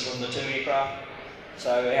 misses from the 2 aircraft.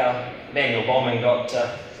 So our manual bombing got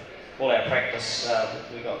all our practice,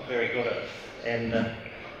 we got very good at it, and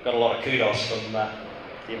got a lot of kudos from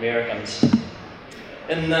the Americans.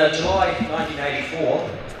 In July 1984,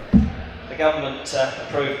 the government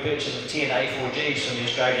approved purchase of 10 A4Gs from the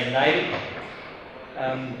Australian Navy.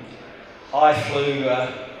 I flew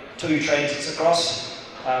 2 transits across.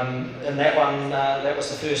 In that one, that was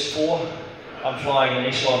the first 4. I'm flying an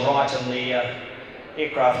echelon right in the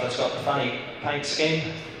aircraft that's got the funny paint scheme.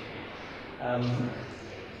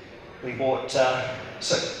 We bought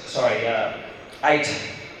 8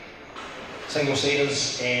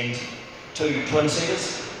 single-seaters and 2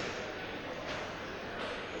 twin-seaters.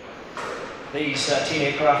 These 10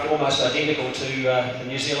 aircraft are almost identical to the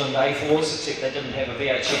New Zealand A4s, except they didn't have a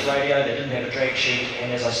VHF radio, they didn't have a drag chute,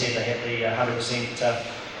 and as I said, they had the 100%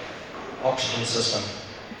 oxygen system.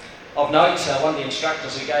 Of note, one of the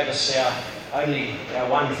instructors who gave us our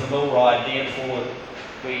one for ride there before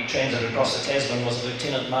we transited across the Tasman was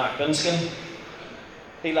Lieutenant Mark Binskin.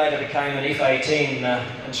 He later became an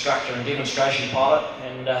F-18 instructor and demonstration pilot,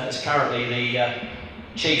 and is currently the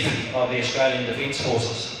Chief of the Australian Defence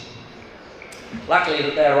Forces. Luckily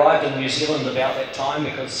that they arrived in New Zealand about that time,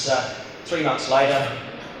 because 3 months later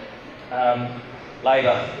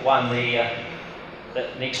Labor won the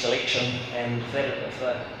next election, and if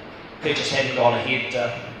the purchase hadn't gone ahead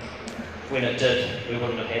when it did, we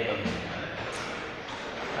wouldn't have had them.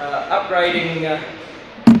 Upgrading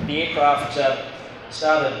the aircraft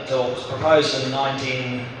was proposed in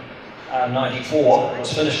 1994, it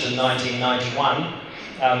was finished in 1991.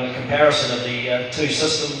 The comparison of the 2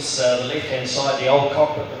 systems, the left-hand side, the old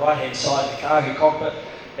cockpit, the right-hand side, the Kahu cockpit.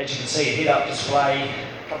 As you can see, a head-up display, a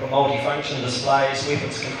couple of multi-function displays,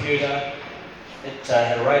 weapons computer. It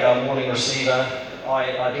had a radar warning receiver,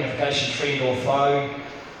 identification friend or foe,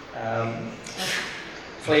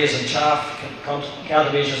 flares and chaff,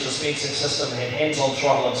 countermeasure dispensing system, had hands-on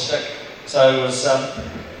throttle and stick, so it was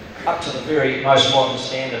up to the very most modern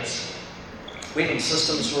standards. Weapon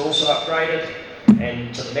systems were also upgraded,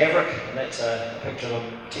 and to the Maverick, and that's a picture of a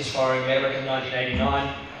test-firing Maverick in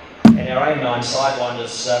 1989, and our AIM-9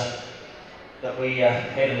 sidewinders that we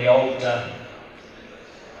had in the old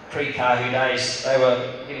pre-Kahu days. They were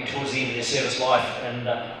getting towards the end of their service life, and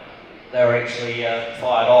they were actually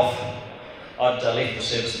fired off. I'd left the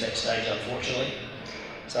service at that stage, unfortunately,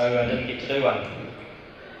 so I didn't get to do one.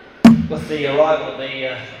 With the arrival of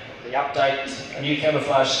the update, a new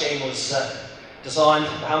camouflage scheme was designed,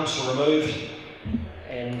 the humps were removed,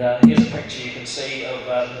 and here's a picture you can see of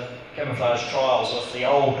the camouflage trials with the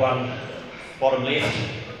old one, bottom left,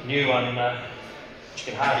 new one, which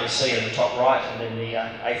you can hardly see in the top right, and then the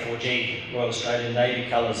A4G Royal Australian Navy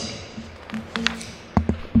colours.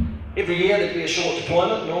 Every year there'd be a short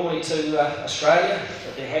deployment, normally to Australia,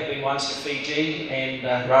 but there have been ones to Fiji and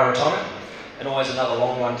Rarotonga, and always another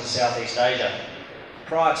long one to Southeast Asia.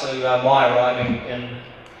 Prior to my arriving in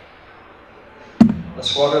the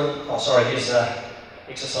squadron, here's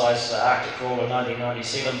exercise Arctic Crawl in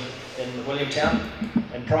 1997 in Williamtown,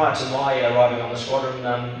 and prior to my arriving on the squadron,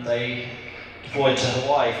 they deployed to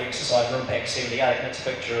Hawaii for exercise RIMPAC 78, and that's a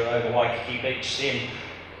picture over Waikiki Beach then.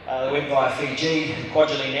 They went via Fiji,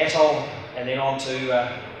 Kwajalein Atoll, and then on to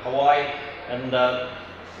Hawaii, and the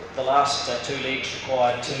last 2 legs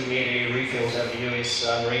required 2 air-to-air refills out of the US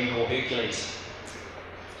Marine Corps Hercules.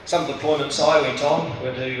 Some deployments I went on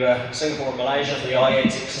were to Singapore and Malaysia for the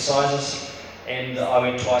IADS exercises, and I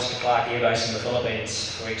went twice to Clark Air Base in the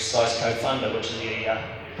Philippines for exercise Code Thunder, which is the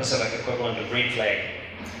Pacific equivalent of Red Flag.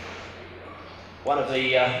 One of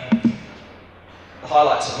the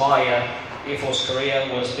highlights of my Air Force career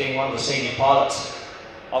was being one of the senior pilots.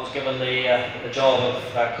 I was given the job of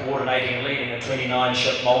coordinating and leading a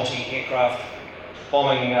 29-ship multi-aircraft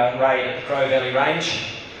bombing raid at the Crow Valley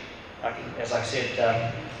Range. As I said,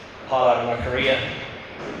 highlight of my career.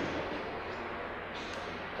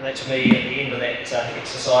 And that's me at the end of that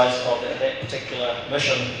exercise, of that particular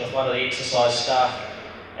mission, with one of the exercise staff,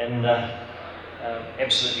 and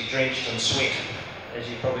absolutely drenched in sweat, as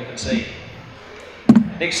you probably can see.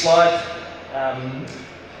 Next slide.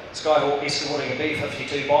 Skyhawk escorting a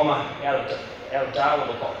B-52 bomber out of Darwin.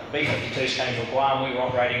 The B-52s came from Guam. We were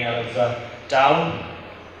operating out of Darwin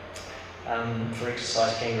for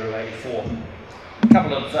exercise Kangaroo 84. A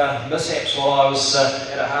couple of mishaps while I was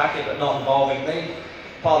at a haka, but not involving me.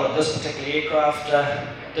 Pilot of this particular aircraft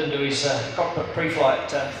didn't do his cockpit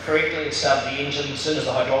pre-flight correctly. It started the engine. As soon as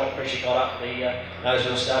the hydraulic pressure got up, the nose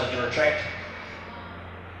wheel started to retract.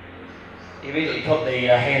 He immediately put the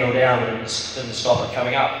handle down and didn't stop it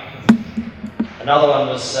coming up. Another one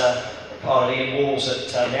was pilot Ian Walls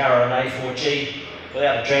at Nowra and A4G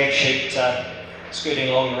without a drag chute, scooting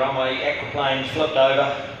along the runway. Aquaplane flipped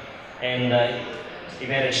over, and he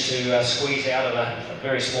managed to squeeze out of a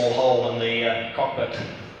very small hole in the cockpit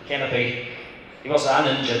canopy. He was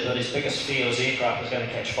uninjured, but his biggest fear was the aircraft was going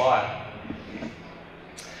to catch fire.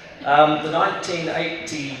 The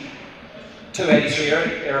 1982-83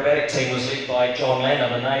 aerobatic team was led by John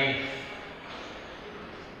Lanham, and they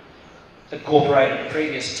incorporated the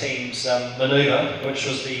previous team's manoeuvre, which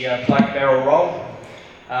was the plug barrel roll.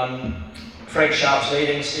 Fred Sharp's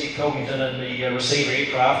leading, Steve Pilkington in the receiver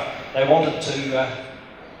aircraft. They wanted to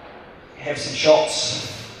have some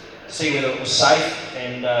shots, see whether it was safe,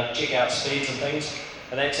 and check out speeds and things.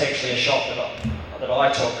 And that's actually a shot that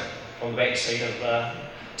I took from the back seat of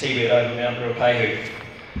T-Bird over Mount Ruapehu.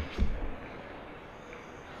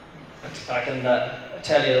 I can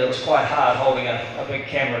tell you that it was quite hard holding a big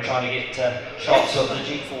camera trying to get shots of the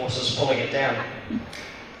G-forces pulling it down.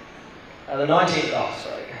 The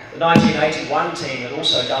 1981 team had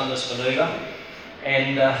also done this manoeuvre,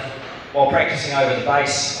 and while practicing over the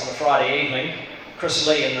base on a Friday evening, Chris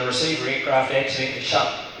Lee in the receiver aircraft accidentally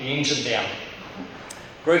shut the engine down.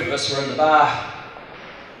 A group of us were in the bar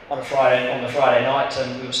on the Friday night,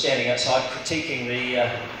 and we were standing outside critiquing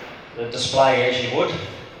the display as you would,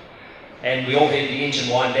 and we all heard the engine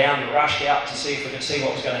wind down and rushed out to see if we could see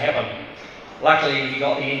what was going to happen. Luckily, he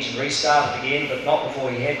got the engine restarted again, but not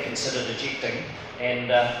before he had considered ejecting.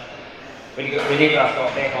 And when the aircraft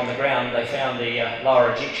got back on the ground, they found the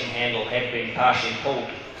lower ejection handle had been partially pulled.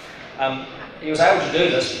 He was able to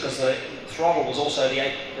do this because the throttle was also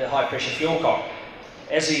the high pressure fuel cock.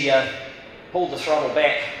 As he pulled the throttle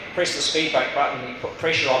back, pressed the speed brake button, he put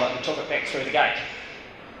pressure on it and took it back through the gate.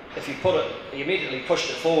 If you he immediately pushed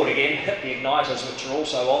it forward again, hit the igniters, which are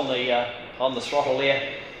also on the throttle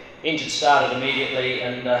there. Engine started immediately,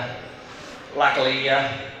 and luckily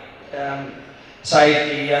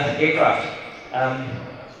saved the aircraft.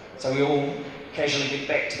 So we all casually went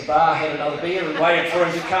back to the bar, had another beer, and waited for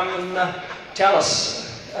him to come and tell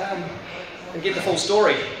us and get the full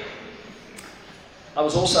story. I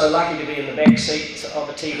was also lucky to be in the back seat of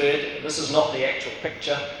a T-Bird. This is not the actual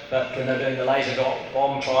picture, but when they were doing the laser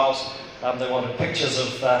bomb trials, they wanted pictures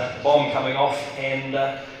of the bomb coming off and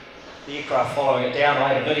the aircraft following it down. I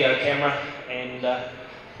had a video camera, and the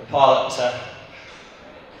pilot,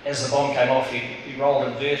 as the bomb came off, he rolled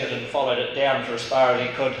inverted and followed it down for as far as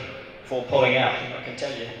he could before pulling out. And I can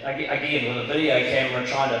tell you, again, with a video camera,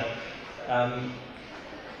 trying to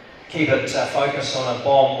keep it focused on a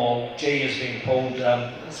bomb while G is being pulled,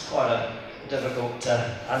 it's quite a difficult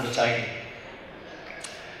undertaking.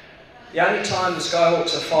 The only time the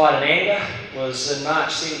Skyhawks have fired in anger was in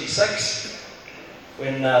March '76,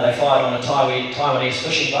 when they fired on a Taiwanese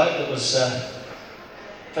fishing boat that was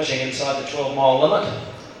fishing inside the 12-mile limit.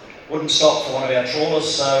 Wouldn't stop for one of our trawlers,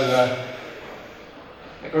 so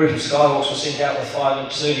a group of Skyhawks were sent out with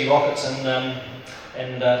 5-inch 30 rockets and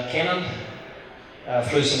cannon.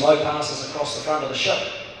 Flew some low passes across the front of the ship.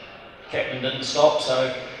 Captain didn't stop,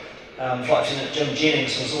 so Flight Lieutenant Jim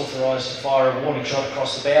Jennings was authorised to fire a warning shot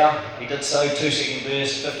across the bow. He did so, 2-second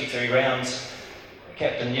burst, 53 rounds. The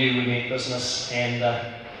captain knew we meant business and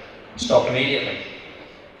stopped immediately.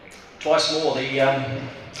 Twice more,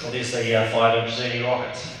 there's the 5-inch ZD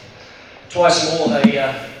rockets. Twice more, the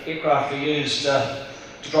aircraft were used to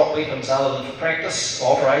drop weapons other than for practice,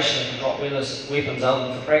 or operation to drop weapons other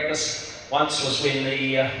than for practice. Once was when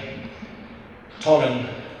the Tongan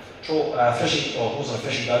fishing, or it wasn't a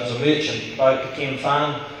fishing boat, it was a merchant boat, the Ken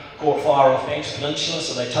Farm, caught fire off Banks Peninsula,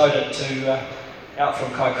 so they towed it out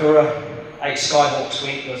from Kaikoura. 8 Skyhawks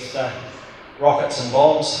went with rockets and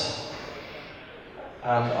bombs.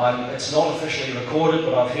 It's not officially recorded,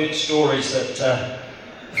 but I've heard stories that the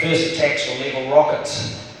first attacks were level rockets.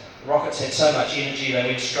 The rockets had so much energy they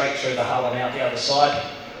went straight through the hull and out the other side.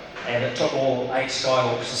 And it took all 8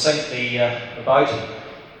 Skyhawks to sink the boat.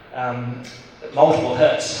 Multiple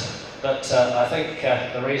hits, but I think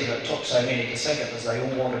the reason it took so many to sink it was they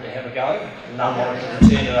all wanted to have a go. None wanted to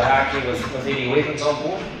return to the Haki with any weapons on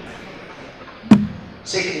board.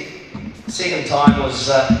 Second time was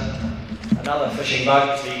another fishing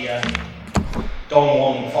boat, the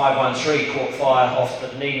Dongwon 513, caught fire off the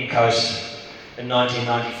Dunedin coast in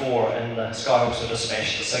 1994, and the Skyhawks were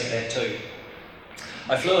dispatched to sink that too.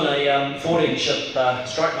 I flew in a 14-ship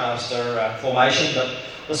Strike Master formation, but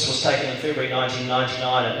this was taken in February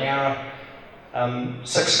 1999 at Nowra.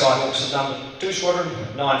 6 Skyhawks of number 2 squadron,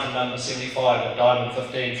 9 from number 75 at Diamond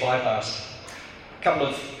 15 flypast. A couple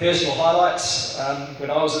of personal highlights.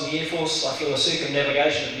 When I was in the Air Force, I flew a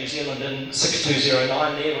circumnavigation of New Zealand in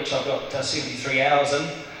 6209 there, which I've got 73 hours in.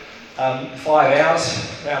 5 hours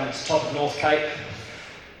around the top of North Cape,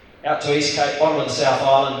 out to East Cape, bottom of the South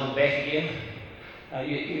Island and back again.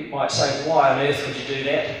 You might say, why on earth would you do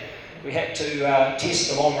that? We had to test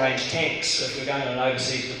the long-range tanks if we're going on an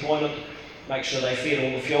overseas deployment, make sure they fed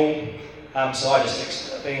all the fuel, So I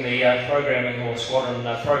just, being the programming or squadron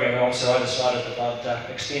programming officer, I decided that I'd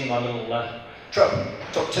extend my little trip.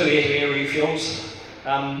 Took 2 air refuels.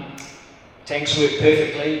 Tanks worked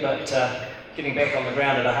perfectly, but getting back on the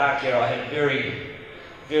ground at Ahakia, I had a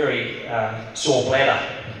very sore bladder.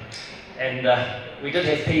 And we did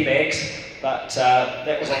have pee bags, but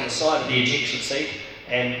that was on the side of the ejection seat,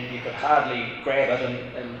 and you could hardly grab it,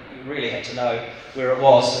 and you really had to know where it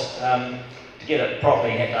was. To get it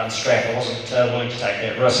properly, you had to unstrap. I wasn't willing to take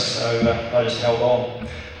that risk, so I just held on.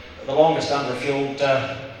 The longest unrefueled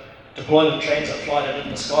deployment transit flight I did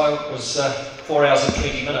in the sky was 4 hours and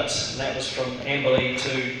 20 minutes, and that was from Darwin to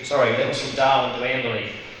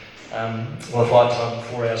Amberley, with a flight time of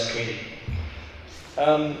 4 hours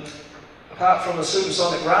 20. Apart from the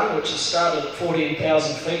supersonic run, which has started at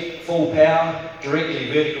 14,000 feet, full power,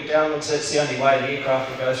 directly vertical downwards, that's the only way the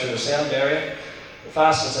aircraft will go through the sound barrier. The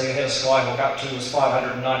fastest they had a Skyhawk up to was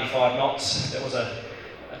 595 knots. That was a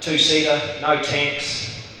 2-seater, no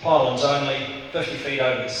tanks, pylons only, 50 feet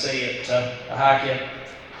over the sea at Ahakia.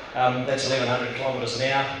 That's 1,100 kilometres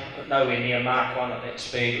an hour, but nowhere near Mark 1 at that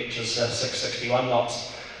speed, which is 661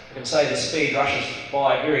 knots. I can say the speed rushes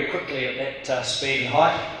by very quickly at that speed and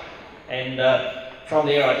height, and from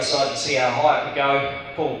there I decided to see how high it would go,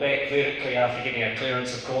 pulled back vertically after getting a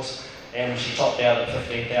clearance, of course, and she topped out at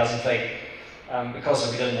 15,000 feet. Because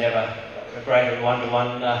we didn't have a greater than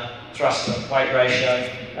 1-to-1 thrust to weight ratio,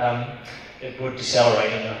 it would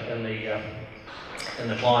decelerate in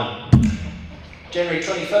the climb. January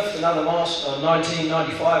 25th, another milestone,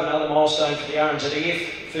 1995, another milestone for the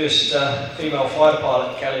RNZAF. First female fighter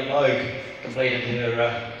pilot, Helliwell, completed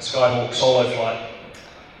her Skyhawk solo flight.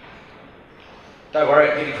 Don't worry,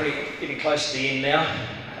 getting close to the end now.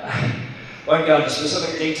 Won't go into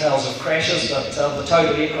specific details of crashes, but the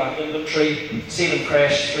total aircraft inventory, 7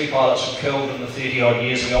 crashed, 3 pilots were killed in the 30-odd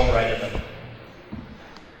years we operated them.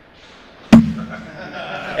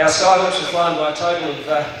 Our Skyhawks were flown by a total of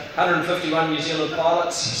 151 New Zealand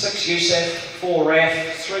pilots, 6 USAF, 4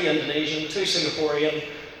 RAF, 3 Indonesian, 2 Singaporean,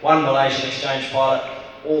 1 Malaysian exchange pilot,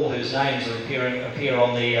 all whose names appear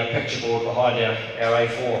on the picture board behind our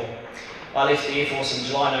A4. I left the Air Force in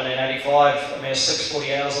July 1985, amassed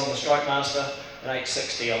 640 hours on the Strike Master and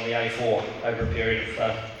 860 on the A4 over a period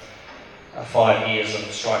of 5 years of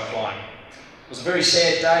strike flying. It was a very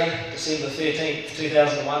sad day, December 13th,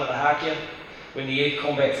 2001 at Ahakia, when the Air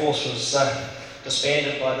Combat Force was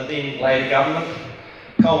disbanded by the then Labour government,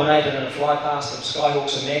 culminated in a flypast of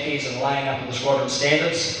Skyhawks and Mackies and laying up of the squadron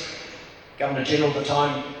standards. Governor General at the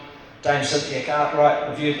time, Dame Cynthia Cartwright,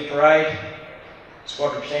 reviewed the parade.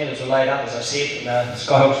 Squadron standards were laid up, as I said, and the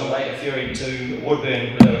Skyhawks were later ferried to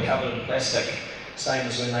Woodburn, where they were covered in plastic, same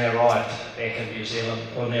as when they arrived back in New Zealand,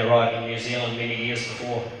 or when they arrived in New Zealand many years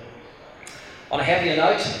before. On a happier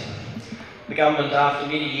note, the government, after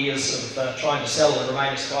many years of trying to sell the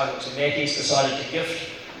remaining Skyhawks and Mackies, decided to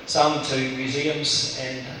gift some to museums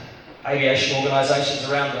and aviation organisations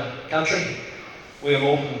around the country. We are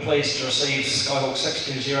more than pleased to receive Skyhawk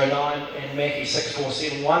 6209 and Mackie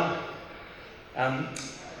 6471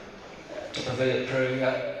 to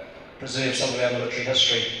preserve some of our military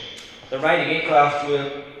history. The remaining aircraft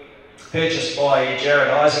were purchased by Jared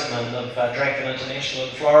Isaacman of Draken International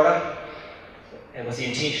in Florida, and with the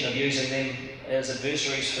intention of using them as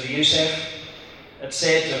adversaries for the USAF. It's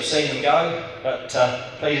sad to have seen them go, but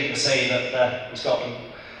pleasing to see that he's got a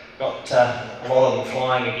lot of them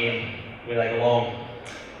flying again where they belong.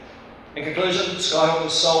 In conclusion, Skyhawk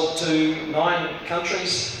was sold to 9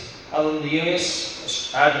 countries other than the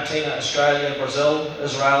US: Argentina, Australia, Brazil,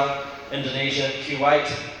 Israel, Indonesia, Kuwait,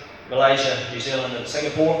 Malaysia, New Zealand and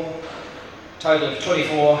Singapore. A total of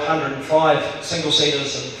 2,405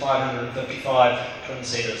 single-seaters and 555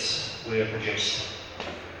 twin-seaters were produced.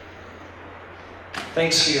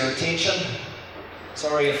 Thanks for your attention.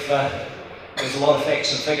 Sorry if there's a lot of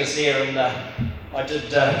facts and figures there, and I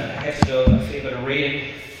did have to do a fair bit of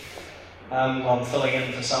reading. I'm filling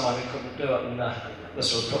in for someone who couldn't do it, and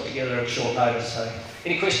this was put together at short notice. So,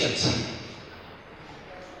 any questions?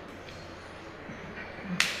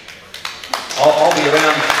 I'll be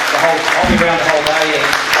around the whole day, and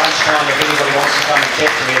lunchtime if anybody wants to come and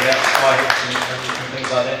chat to me about Skyhawks and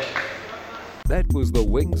things like that. That was the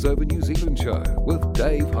Wings Over New Zealand show with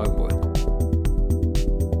Dave Homewood.